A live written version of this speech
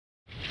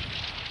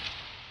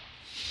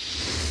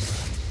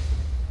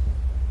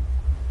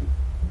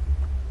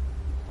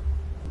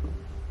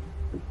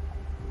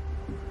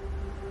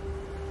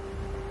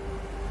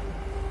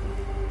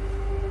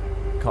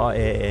hva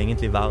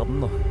egentlig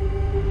verden da?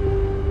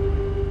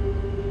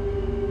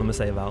 Når vi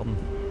sier verden.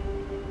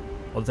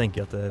 Og da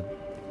tenker jeg at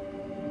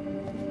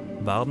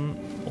verden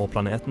og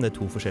planeten det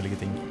to forskjellige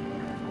ting.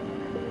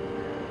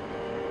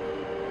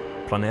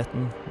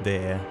 Planeten,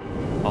 det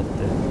alt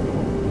det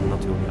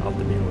naturlige, alt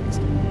det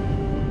biologiske.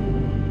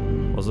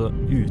 Og så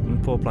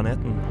utenpå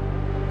planeten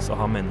så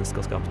har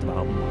mennesker skapt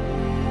verden.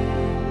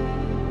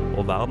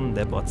 Og verden,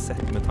 det bare et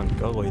sett med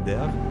tanker og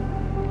ideer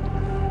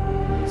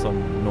som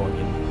noen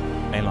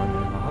en eller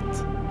annen har hatt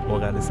og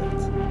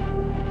realisert.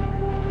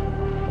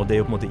 Og det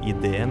jo på en måte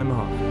ideene vi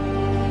har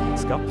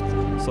skapt,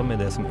 som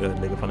det som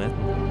ødelegger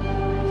planeten.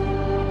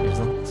 Ikke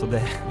sant? Så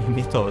det, i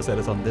mitt hode så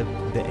det sånn,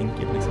 det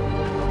enkelt liksom.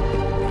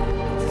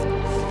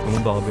 Vi må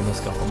bare begynne å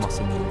skape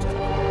masse nye ideer.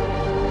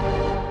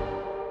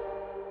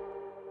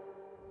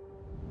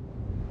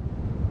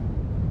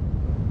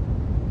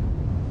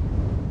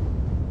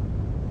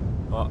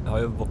 Jeg har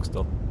jo vokst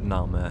opp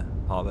nærme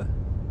havet.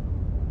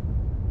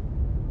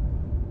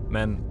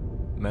 Men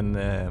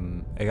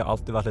jeg har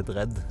alltid vært litt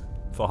redd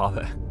for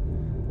havet.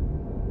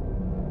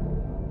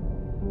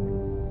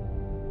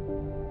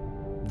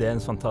 Det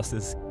en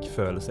fantastisk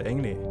følelse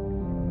egentlig.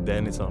 Det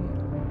en litt sånn,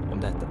 om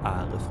det heter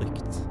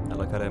ærefrykt,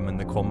 eller hva det men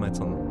det kommer et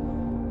sånn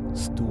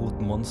stort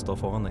monster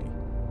foran deg.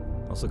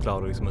 Og så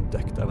klarer du liksom å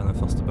døkke deg ved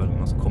den første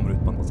bølgen, og så kommer du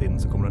ut på andre siden,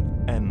 så kommer det en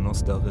enda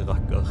større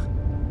rakker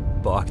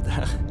bak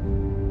der.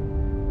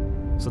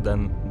 Så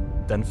den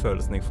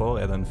følelsen jeg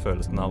får, den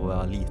følelsen av å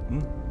være liten,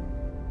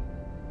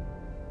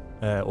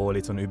 og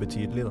litt sånn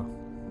ubetydelig da.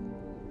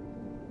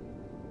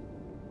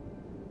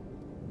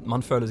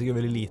 Man føler seg jo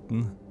veldig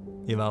liten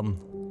i verden.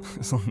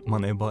 Sånn,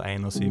 man jo bare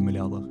 1 av 7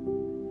 milliarder.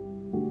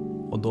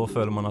 Og da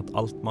føler man at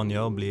alt man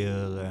gjør blir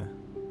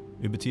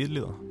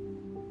ubetydelig da.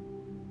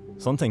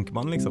 Sånn tenker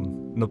man liksom.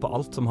 Når på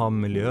alt som har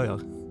med miljø å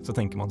gjøre, så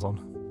tenker man sånn.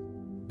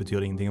 Betyr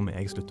det ingenting om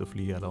jeg slutter å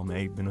fly, eller om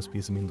jeg begynner å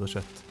spise mindre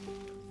kjøtt,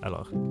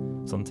 eller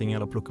sånne ting,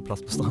 eller plukke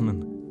plass på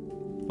stranden.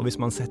 Og hvis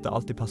man setter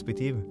alt i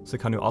perspektiv, så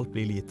kan jo alt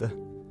bli lite.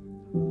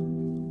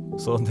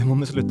 Så det må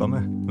vi slutte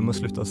med. Vi må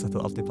slutte å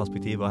sette alt i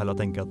perspektiv, og heller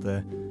tenke at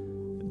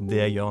det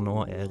jeg gjør nå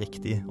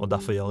riktig, og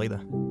derfor gjør jeg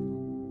det.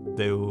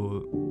 Det jo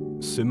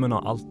summen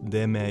av alt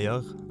det vi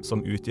gjør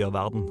som utgjør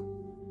verden.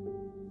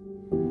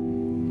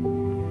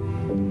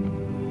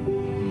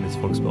 Hvis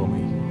folk spør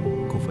meg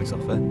hvorfor jeg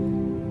surfer,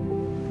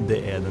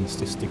 det den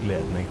største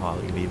gleden jeg har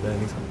i livet,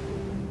 liksom.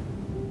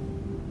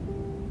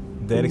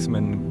 Det liksom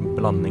en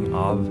blanding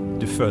av,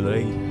 du føler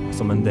deg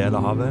som en del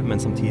av havet,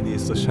 men samtidig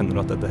så skjønner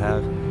du at det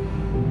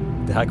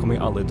her kommer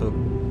jeg aldri til å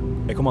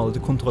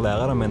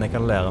kontrollere det, men jeg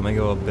kan lære meg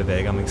å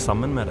bevege meg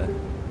sammen med det.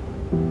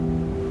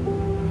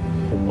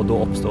 Og da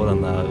oppstår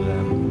den der,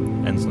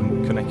 en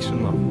sånn connection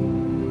da.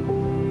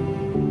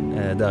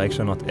 Der jeg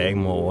skjønner at jeg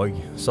må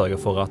også sørge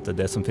for at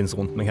det som finnes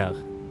rundt meg her,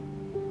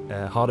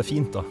 har det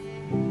fint da.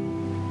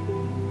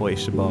 Og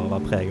ikke bare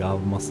være preget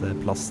av masse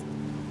plast.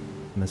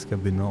 Vi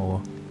skal begynne å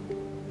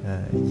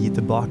gi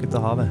tilbake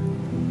til havet.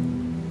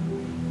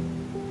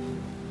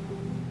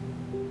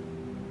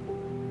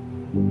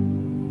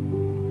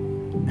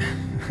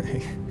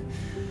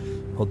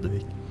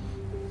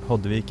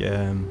 Hoddevik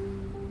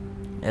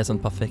et sånn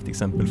perfekt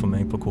eksempel for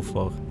meg på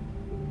hvorfor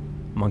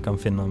man kan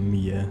finne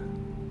mye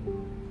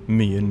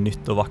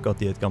nytt og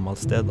vakkert i et gammelt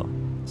sted da,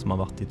 som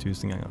har vært i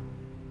 1000 ganger.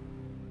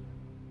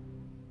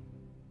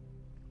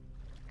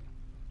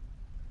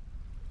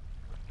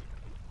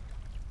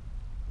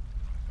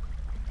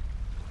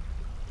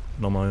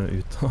 Når man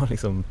ute og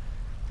liksom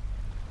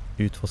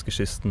utforsker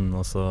kysten,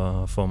 og så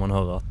får man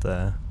høre at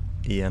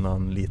i en eller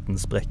annen liten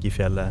sprekk i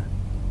fjellet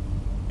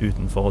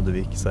utenfor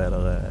Hoddevik så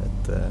det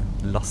et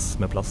lass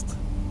med plast.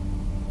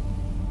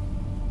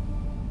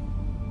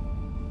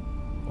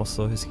 Og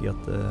så husker jeg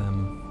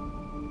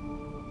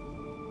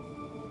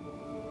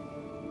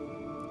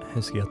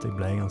at jeg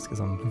ble ganske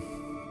sånn.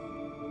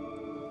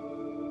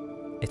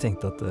 Jeg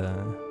tenkte at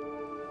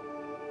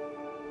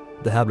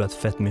det her ble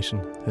et fett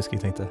mission, husker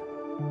jeg tenkte.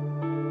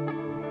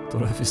 Det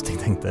var det første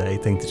jeg tenkte.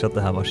 Jeg tenkte ikke at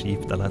det her var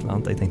kjipt eller et eller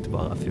annet. Jeg tenkte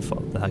bare, fy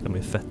faen, det her kan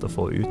bli fett å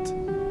få ut.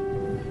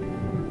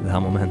 Det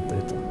her må vi hente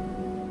ut.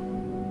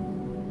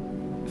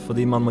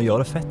 Fordi man må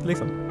gjøre det fett,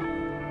 liksom.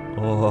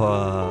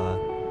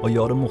 Og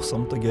gjøre det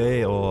morsomt og gøy,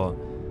 og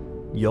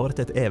gjøre det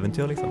til et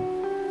eventyr, liksom.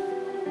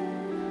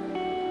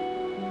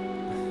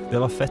 Det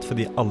var fett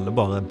fordi alle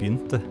bare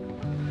begynte.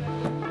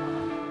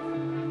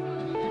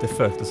 Det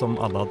føltes som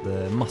alle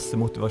hadde masse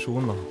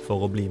motivasjon da, for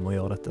å bli med og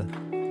gjøre dette.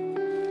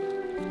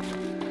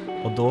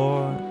 Og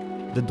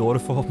det da du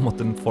får på en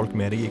måte folk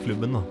med deg i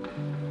klubben da.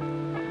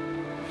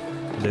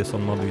 Det jo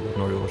sånn man har bygd opp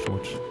Nordic Ocean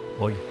Watch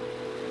og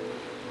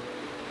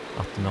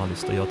at vi har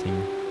lyst til å gjøre ting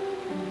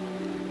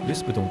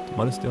lystbetont. Vi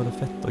har lyst til å gjøre det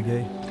fett og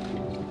gøy.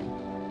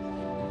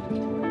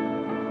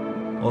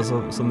 Og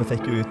så vi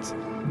fikk jo ut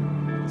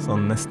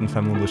sånn nesten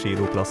 500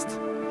 kilo plast.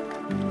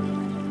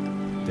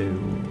 Det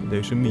er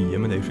jo ikke mye,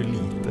 men det er jo ikke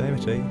lite, jeg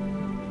vet ikke jeg.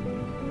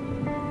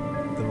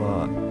 Det var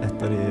et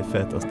av de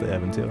feteste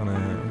eventyrene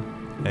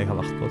jeg har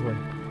vært på, tror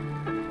jeg.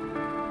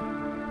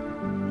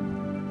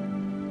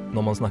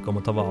 Når man snakker om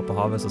å ta vare på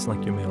havet, så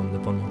snakker vi om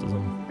det på en måte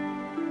som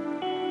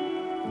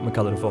Vi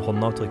kaller det for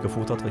håndavtrykk og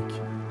fotavtrykk.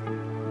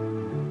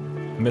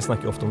 Vi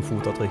snakker ofte om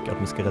fotavtrykk, at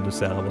vi skal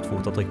redusere vårt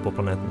fotavtrykk på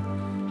planeten.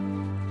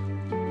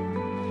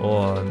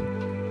 Og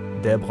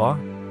det er bra,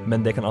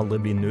 men det kan aldri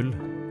bli null,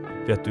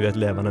 for at du er et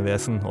levende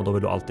vesen, og da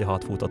vil du alltid ha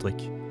et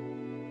fotavtrykk.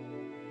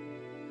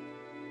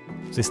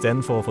 Så i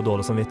stedet for å få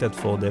dårlig samvittighet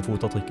for det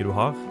fotavtrykket du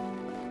har,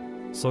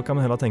 så kan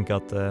vi heller tenke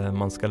at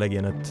man skal legge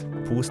inn et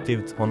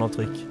positivt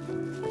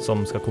håndavtrykk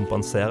som skal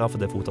kompensere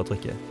for det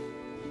fotavtrykket.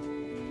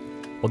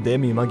 Og det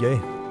er mye mer gøy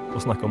å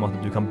snakke om at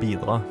du kan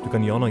bidra, du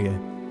kan gjøre noe.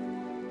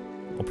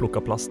 Å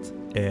plukke plast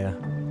er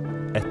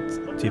et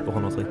type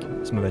håndavtrykk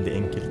som er veldig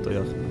enkelt å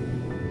gjøre.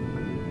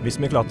 Hvis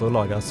vi klarte å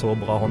lage så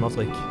bra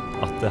håndavtrykk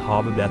at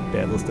havet ble et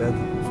bedre sted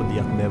fordi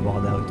at vi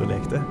var der ute og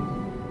lekte,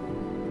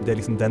 det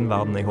er liksom den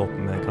verden jeg håper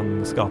vi kan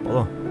skape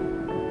da.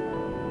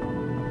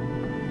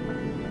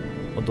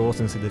 Og da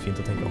synes jeg det er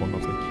fint å tenke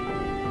håndavtrykk.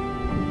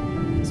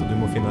 Så du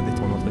må finne ditt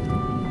håndavtrykk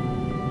da.